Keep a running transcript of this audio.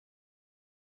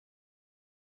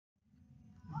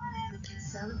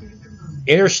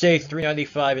Interstate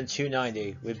 395 and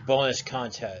 290 with bonus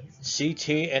content. CT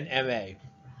and MA.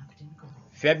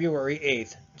 February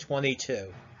 8th,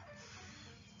 22.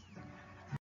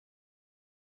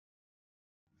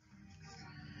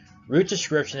 Route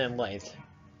description and length.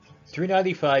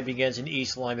 395 begins in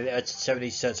East Lyme at exit 70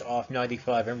 sets off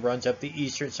 95 and runs up the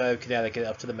eastern side of Connecticut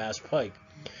up to the Mass Pike.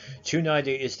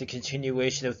 290 is the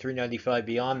continuation of 395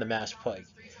 beyond the Mass Pike.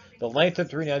 The length of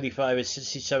 395 is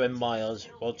 67 miles,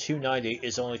 while 290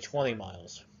 is only 20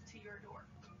 miles.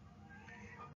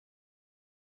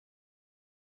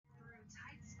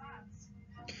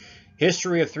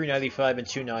 History of 395 and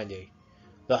 290.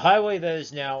 The highway that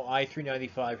is now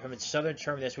I-395 from its southern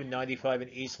terminus with 95 in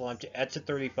East Lyme to exit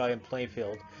 35 in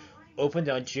Plainfield opened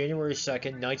on January 2,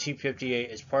 1958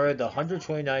 as part of the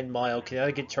 129-mile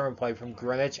Connecticut Turnpike from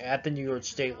Greenwich at the New York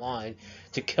state line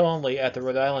to Killenly at the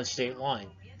Rhode Island state line.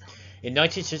 In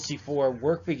 1964,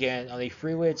 work began on a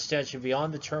freeway extension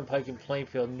beyond the Turnpike in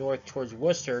Plainfield north towards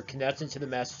Worcester, connecting to the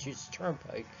Massachusetts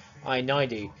Turnpike,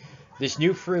 I-90. This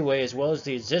new freeway, as well as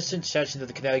the existing section of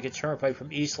the Connecticut Turnpike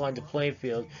from East Lyme to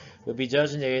Plainfield, would be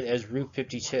designated as Route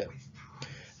 52.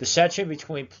 The section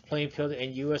between Plainfield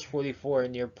and US 44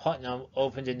 near Putnam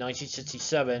opened in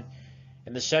 1967,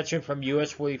 and the section from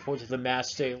US 44 to the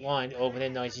Mass state line opened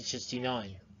in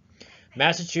 1969.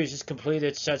 Massachusetts completed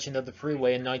its section of the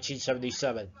freeway in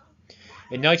 1977.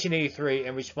 In 1983,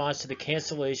 in response to the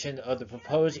cancellation of the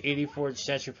proposed 84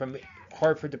 extension from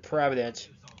Hartford to Providence,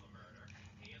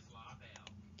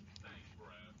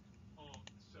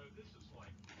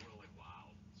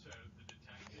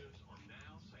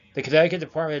 the Connecticut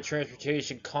Department of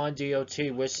Transportation,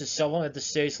 ConDOT, wished to supplement the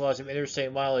state's loss of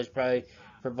interstate mileage by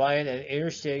providing an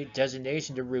interstate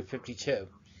designation to Route 52.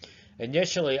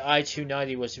 Initially,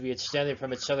 I-290 was to be extended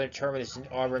from its southern terminus in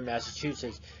Auburn,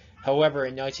 Massachusetts. However,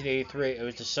 in 1983, it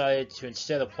was decided to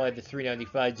instead apply the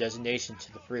 395 designation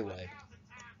to the freeway.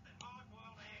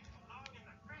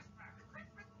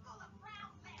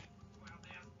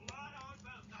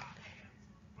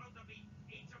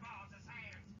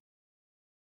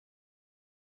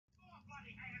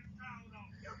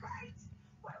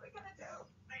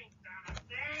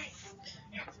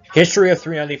 History of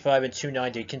 395 and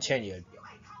 290 continued.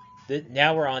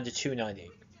 Now we're on to 290.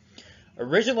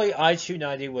 Originally,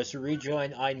 I-290 was to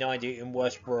rejoin I-90 in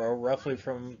Westboro,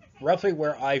 roughly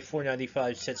where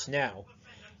I-495 sits now.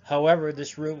 However,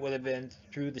 this route would have been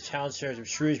through the town centers of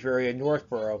Shrewsbury and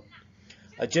Northborough.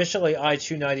 Additionally,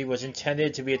 I-290 was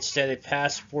intended to be extended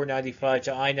past 495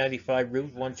 to I-95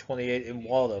 Route 128 in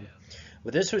Waltham,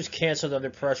 but this was canceled under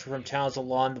pressure from towns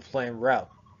along the planned route.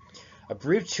 A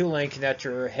brief two-lane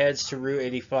connector heads to Route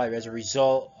 85 as a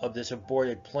result of this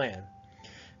aborted plan.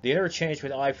 The interchange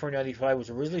with I-495 was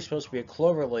originally supposed to be a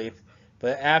cloverleaf,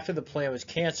 but after the plan was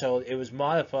canceled, it was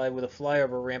modified with a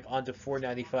flyover ramp onto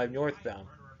 495 northbound.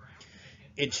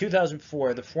 In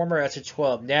 2004, the former exit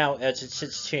 12, now exit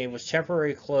 16, was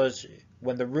temporarily closed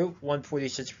when the Route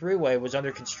 146 freeway was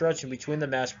under construction between the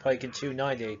Mass Pike and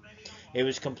 290. It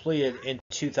was completed in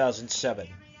 2007.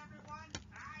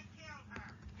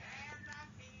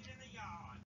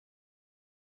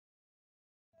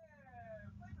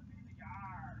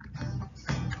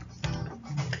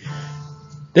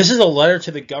 This is a letter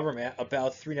to the government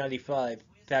about 395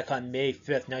 back on May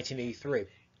 5th, 1983.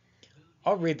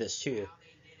 I'll read this to you.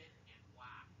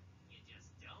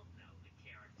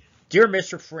 Dear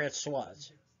Mr. Francois,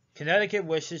 Connecticut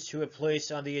wishes to have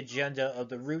placed on the agenda of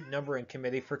the Route Numbering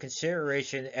Committee for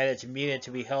consideration at its meeting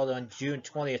to be held on June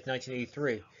 20th,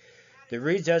 1983. The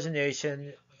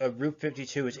redesignation of Route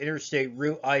 52 as Interstate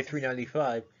Route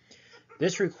I-395.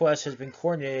 This request has been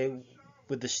coordinated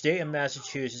with the state of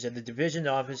Massachusetts and the Division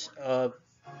Office of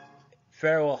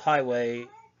Federal Highway.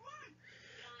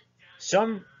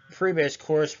 Some previous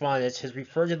correspondence has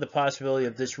referred to the possibility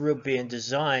of this route being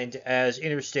designed as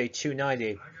Interstate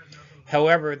 290.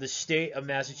 However, the state of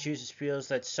Massachusetts feels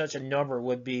that such a number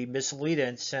would be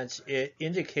misleading since it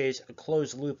indicates a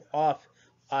closed loop off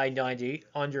I-90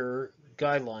 under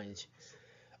guidelines.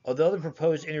 Although the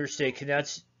proposed interstate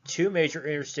connects two major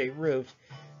interstate routes,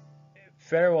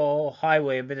 Federal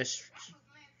Highway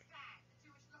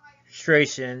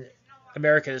Administration,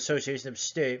 American Association of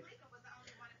State,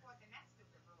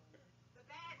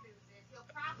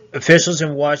 officials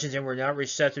in Washington were not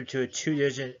receptive to a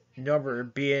two-digit number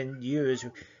being used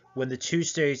when the two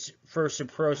states first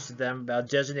approached them about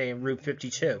designating Route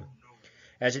 52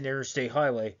 as an interstate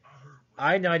highway.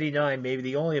 I-99 may be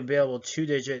the only available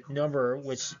two-digit number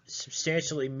which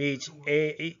substantially meets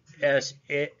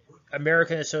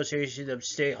American Association of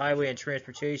State Highway and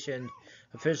Transportation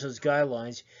officials'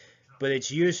 guidelines, but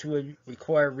its use would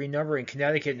require renumbering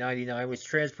Connecticut 99, which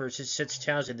traverses 6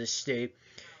 towns in this state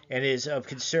and is of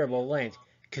considerable length.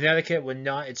 Connecticut would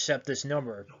not accept this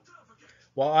number.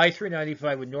 While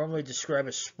I-395 would normally describe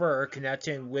a spur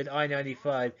connecting with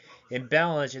I-95, in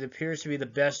balance, it appears to be the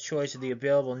best choice of the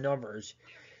available numbers.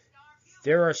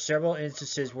 There are several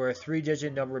instances where a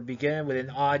 3-digit number beginning with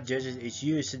an odd digit is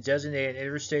used to designate an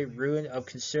interstate route of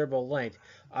considerable length.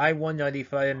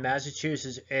 I-195 in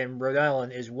Massachusetts and Rhode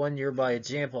Island is one nearby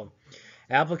example.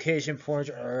 Application forms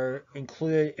are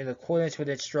included in accordance with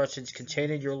instructions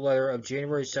contained in your letter of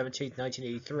January 17,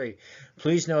 1983.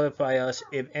 Please notify us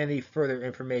if any further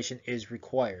information is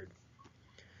required.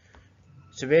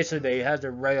 So basically, they had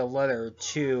to write a letter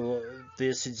to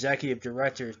this executive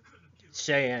director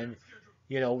saying,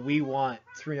 you know, we want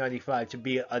 395 to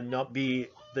be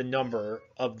the number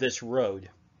of this road.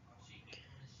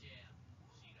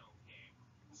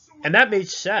 And that made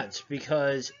sense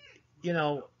because, you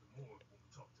know,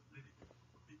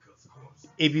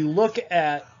 if you look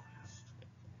at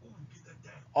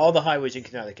all the highways in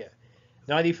Connecticut,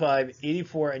 95,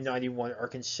 84, and 91 are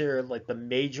considered like the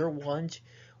major ones,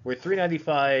 where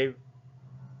 395,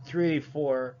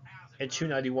 384, and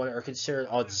 291 are considered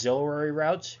auxiliary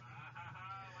routes.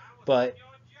 But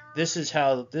this is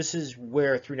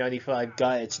where 395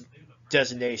 got its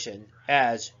designation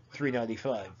as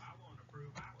 395.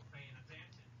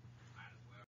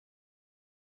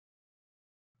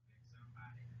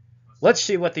 Let's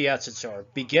see what the exits are,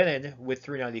 beginning with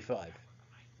 395.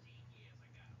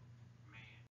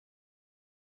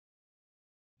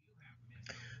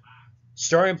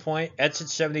 Starting point, exit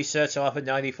 76 off at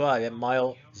 95 at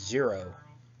mile 0.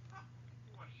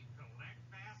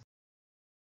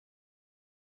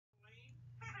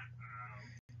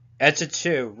 Exit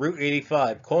 2, Route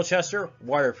 85, Colchester,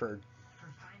 Waterford.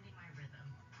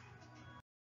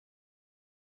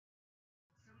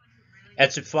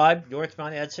 Exit 5,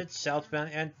 northbound exit,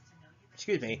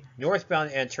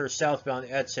 northbound enter, southbound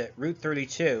exit, Route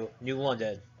 32, New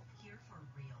London.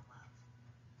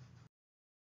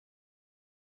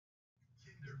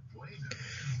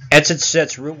 Exit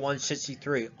 6, Route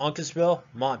 163, Uncasville,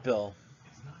 Montville.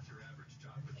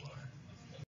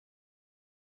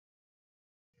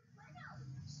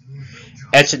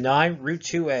 Exit 9, Route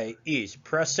 2A, East,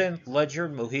 Preston, Ledger,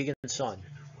 Mohegan Sun.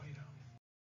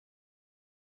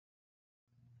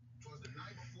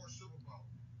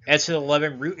 Exit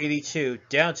 11, Route 82,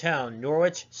 downtown,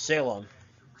 Norwich, Salem.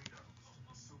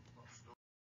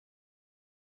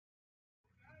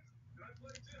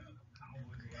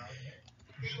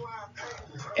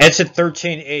 Exit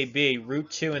 13AB, Route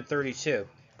 2 and 32.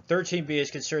 13B is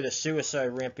considered a suicide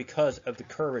ramp because of the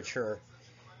curvature.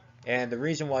 And the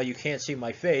reason why you can't see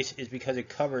my face is because it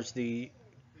covers the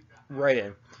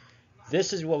right-in.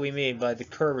 This is what we mean by the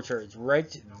curvature. It's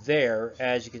right there,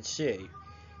 as you can see.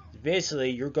 Basically,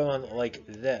 you're going like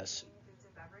this.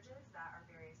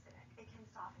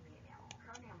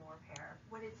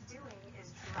 What it's doing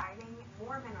is driving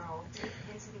more mineral deep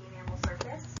into the enamel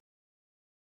surface. It's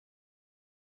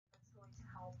going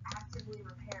to help actively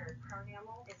repair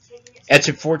pronamel.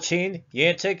 Exit 14,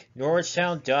 Yantic,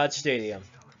 Norristown, Dodge Stadium,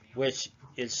 which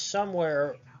is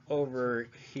somewhere over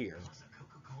here.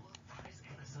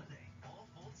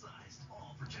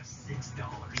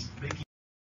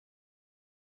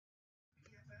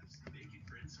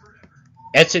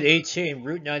 Exit 18,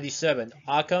 Route 97,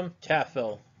 Ockham,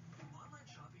 Taffville.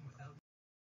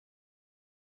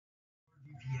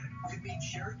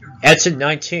 Exit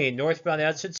 19, northbound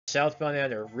exit, southbound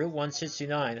enter, Route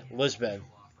 169, Lisbon.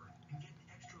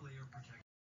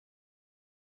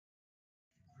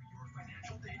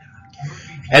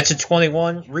 Exit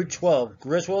 21, Route 12,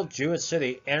 Griswold, Jewett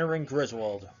City, entering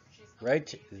Griswold.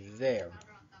 Right there.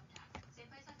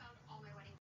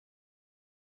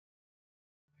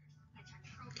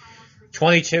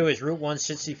 '22 is Route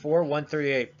 164,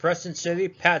 138, Preston City,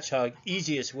 Patchogue,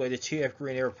 easiest way to TF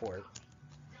Green Airport.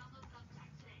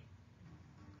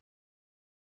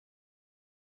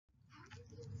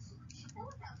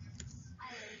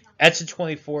 Exit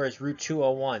 24 is Route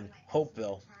 201,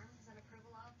 Hopeville.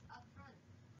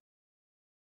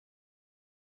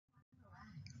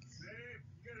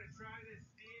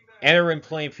 Enter in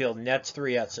Plainfield, Nets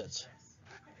 3 exits.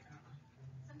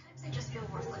 Sometimes I just feel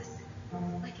worthless.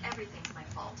 Like everything's my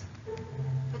fault.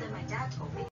 But then my dad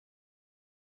told me.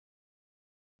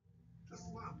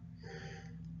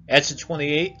 Exit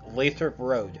 28, Lathrop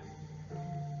Road.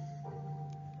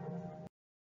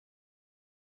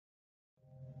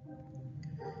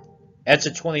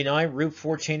 Exit 29, Route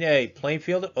 14A,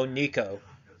 Plainfield, Onico.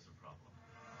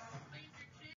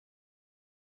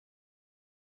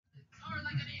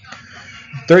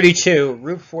 32,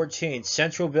 Route 14,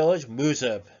 Central Village,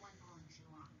 Muzab.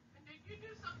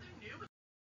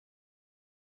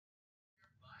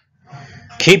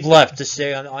 Keep left to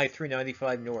stay on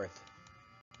I-395 North.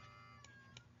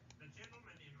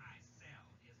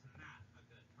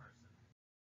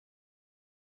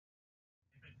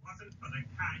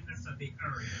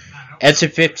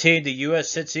 Exit 15 to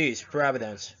US 6 East,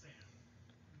 Providence.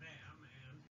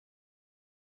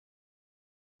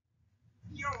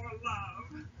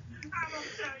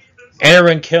 Enter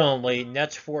in Killenly,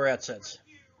 next 4 exits.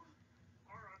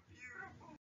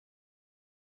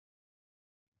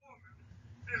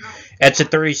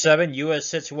 Exit 37, US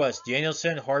 6 West,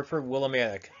 Danielson, Hartford,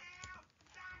 Willimantic.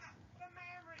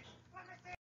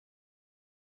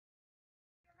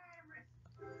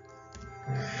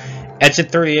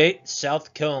 Exit 38,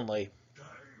 South Killenly.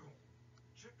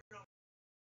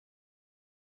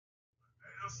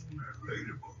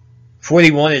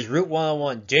 '41 is Route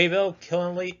 101, Dayville,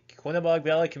 Killenly, Quinnebog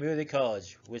Valley Community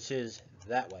College, which is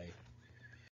that way.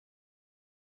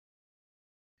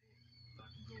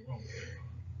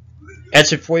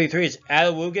 Exit 43 is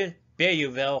Attawooga,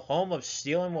 Bayouville, home of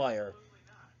Steel and Wire.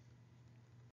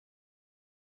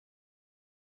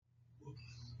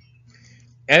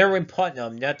 Enter in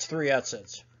Putnam, next 3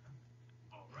 exits.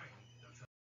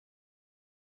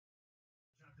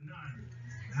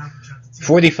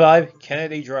 45,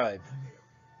 Kennedy Drive.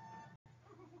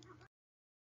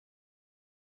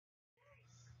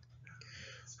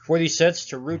 46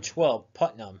 to Route 12,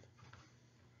 Putnam.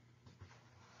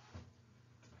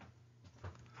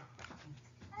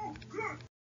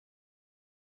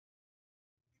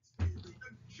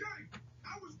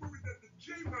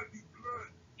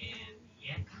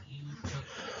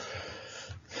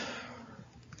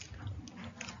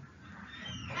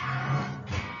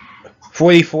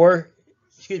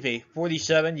 Excuse me,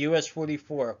 47, US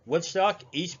 44, Woodstock,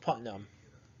 East Putnam.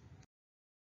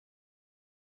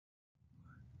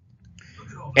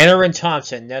 Enter in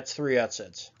Thompson, that's 3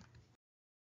 exits.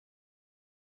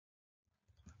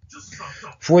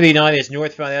 49 is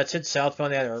northbound exit,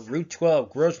 southbound enter, Route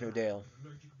 12, Grosvenordale.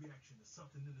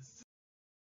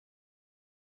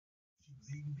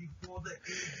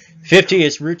 50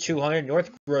 is Route 200,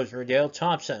 North Grosvenordale,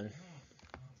 Thompson.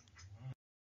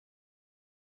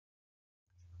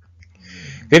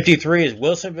 53 is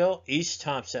Wilsonville, East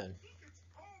Thompson.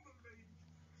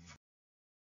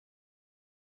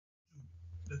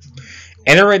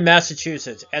 Enter in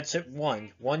Massachusetts, exit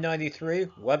 1, 193,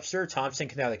 Webster, Thompson,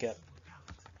 Connecticut.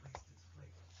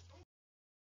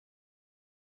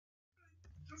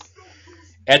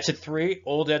 Exit 3,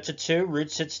 Old Exit 2,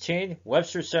 Route 16,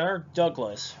 Webster Center,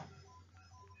 Douglas.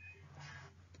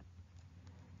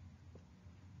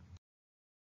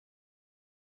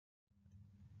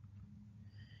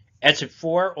 Exit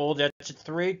 4, Old Exit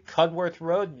 3, Cudworth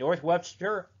Road, North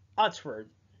Webster, Oxford.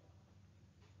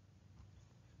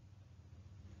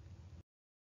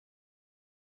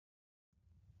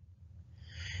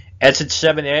 Exit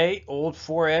 7A, Old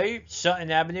 4A, Sutton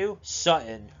Avenue,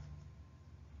 Sutton.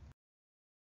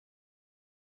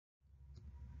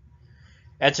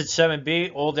 Exit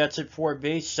 7B, Old Exit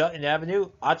 4B, Sutton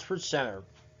Avenue, Oxford Center.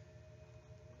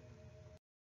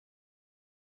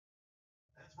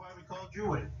 That's why we called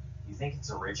you in. You think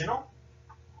it's original?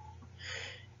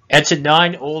 Exit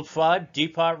 9, Old 5,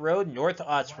 Depot Road, North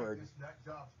Oxford.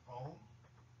 No.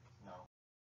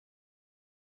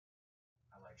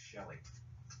 I like Shelley.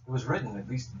 It was written at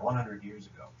least 100 years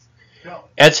ago.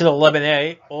 Exit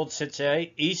 11A, Old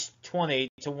 6A, East 20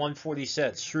 to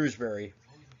 146, Shrewsbury.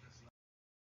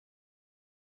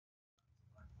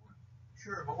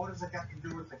 Sure, but what has that got to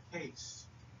do with the case?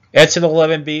 Exit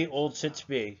 11B, Old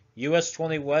 6B, US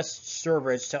 20 West,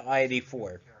 Sturbridge to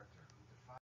I-84.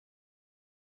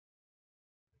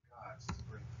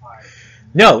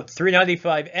 Note,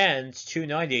 395 ends,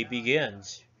 290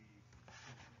 begins.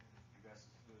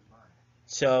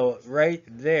 So right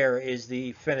there is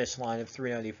the finish line of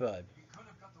 395.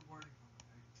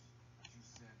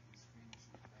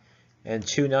 And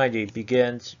 290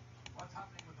 begins.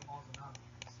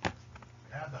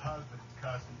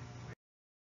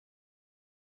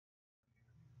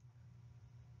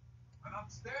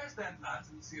 Upstairs then, lads,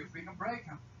 and see if we can break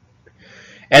him.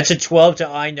 Exit 12 to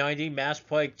I-90, Mass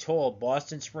Pike Toll,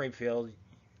 Boston Springfield,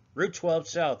 Route 12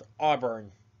 South,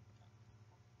 Auburn.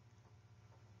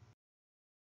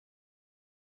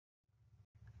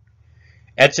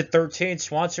 Exit 13,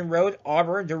 Swanson Road,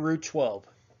 Auburn to Route 12.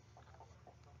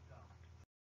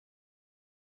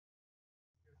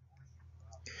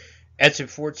 Exit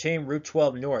 14, Route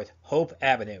 12 North, Hope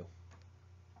Avenue.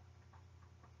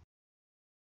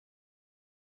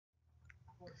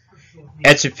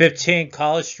 Exit 15,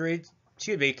 College Square,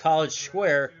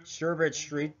 Sturbridge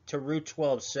Street to Route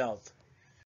 12 South.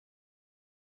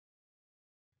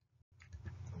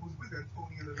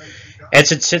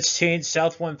 Exit 16,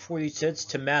 South 146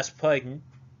 to Mass Pike,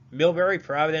 Millbury,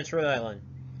 Providence, Rhode Island.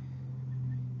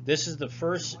 This is the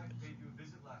first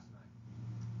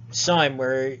sign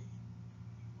where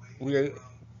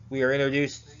we are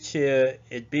introduced to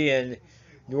it being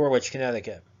Norwich,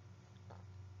 Connecticut.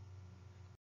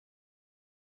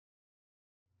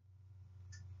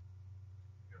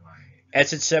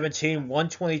 Exit 17,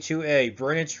 122A,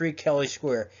 Vernon Street, Kelly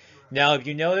Square. Now, if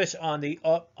you notice on the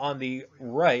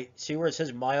right, see where it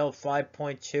says mile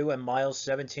 5.2 and mile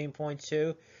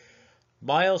 17.2?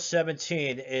 Mile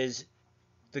 17 is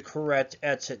the correct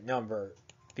exit number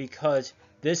because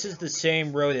this is the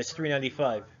same road as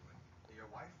 395. Your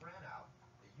wife ran out,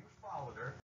 you followed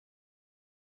her,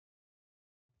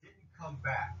 didn't come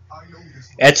back.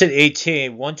 Exit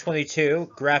 18,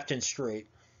 122, Grafton Street.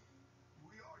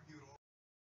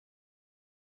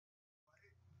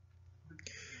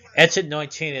 Exit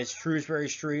 19 is Shrewsbury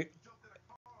Street.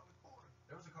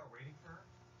 There was a car waiting for her.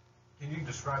 Can you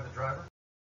describe the driver?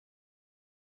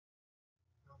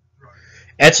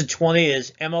 Exit 20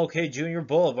 is MLK Jr.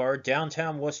 Boulevard,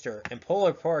 downtown Worcester, and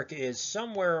Polar Park is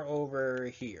somewhere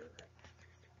over here.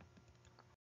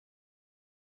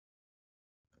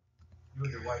 You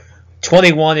and your wife.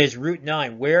 21 is Route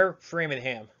 9, where?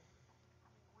 Framingham.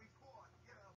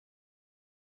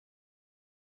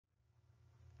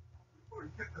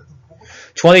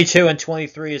 22 and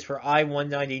 23 is for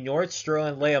I-190 North,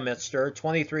 Sterling, Leominster.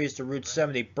 23 is to Route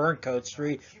 70, Burncoat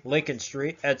Street, Lincoln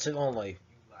Street, exit only.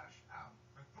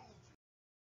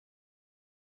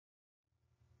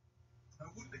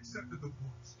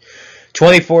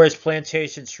 24 is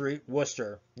Plantation Street,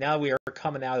 Worcester. Now we are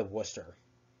coming out of Worcester.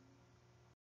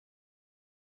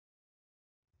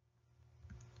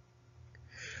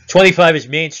 .25 is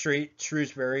Main Street,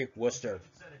 Shrewsbury, Worcester.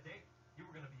 You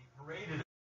were going to be paraded in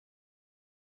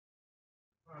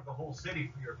front of the whole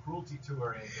city for your cruelty to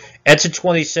her, Angel. Exit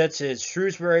 26 is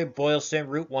Shrewsbury, Boylston,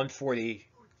 Route 140.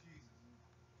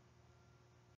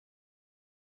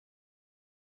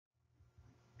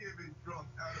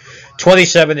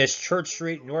 .27 is Church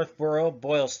Street, Northborough,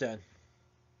 Boylston.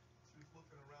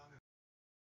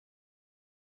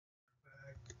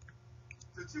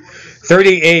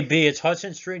 .30 AB is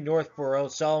Hudson Street, Northborough,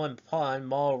 Solomon Pond,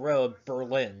 Mall Road,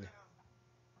 Berlin.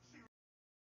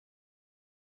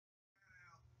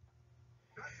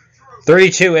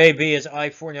 .32 AB is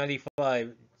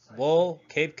I-495, Lowell,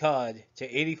 Cape Cod to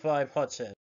 85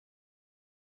 Hudson.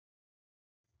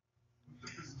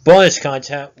 Bonus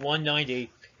content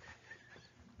 190.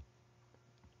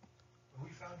 We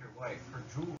found your wife, her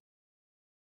jewelry.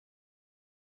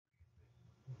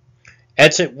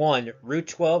 Exit 1, Route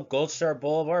 12, Gold Star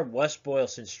Boulevard, West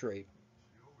Boylston Street.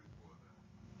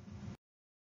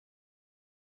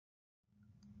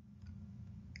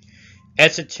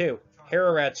 Exit 2,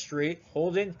 Ararat Street,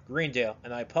 Holden, Greendale.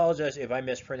 And I apologize if I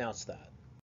mispronounced that.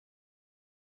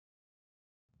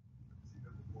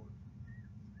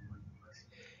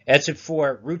 Exit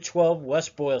 4, Route 12,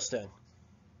 West Boylston.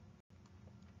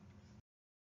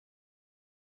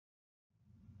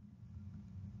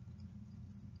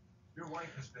 Your wife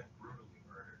has been brutally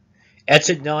murdered.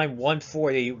 Exit 9,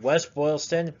 140, West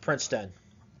Boylston, Princeton.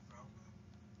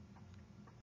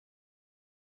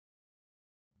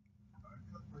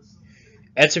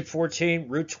 Exit 14,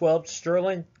 Route 12,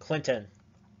 Sterling, Clinton.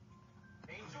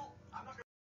 Angel, I'm not going to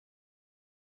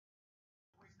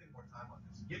waste any more time on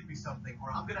this. Give me something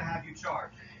or I'm going to have you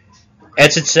charged.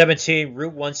 Exit 17,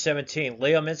 Route 117,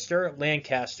 Leominster,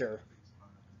 Lancaster.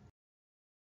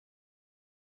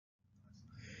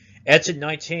 Exit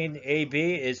 19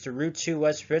 AB is to Route 2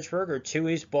 West Pittsburgh or 2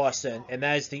 East Boston, and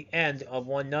that is the end of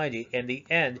 190 and the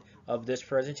end of this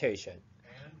presentation.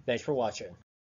 Thanks for watching.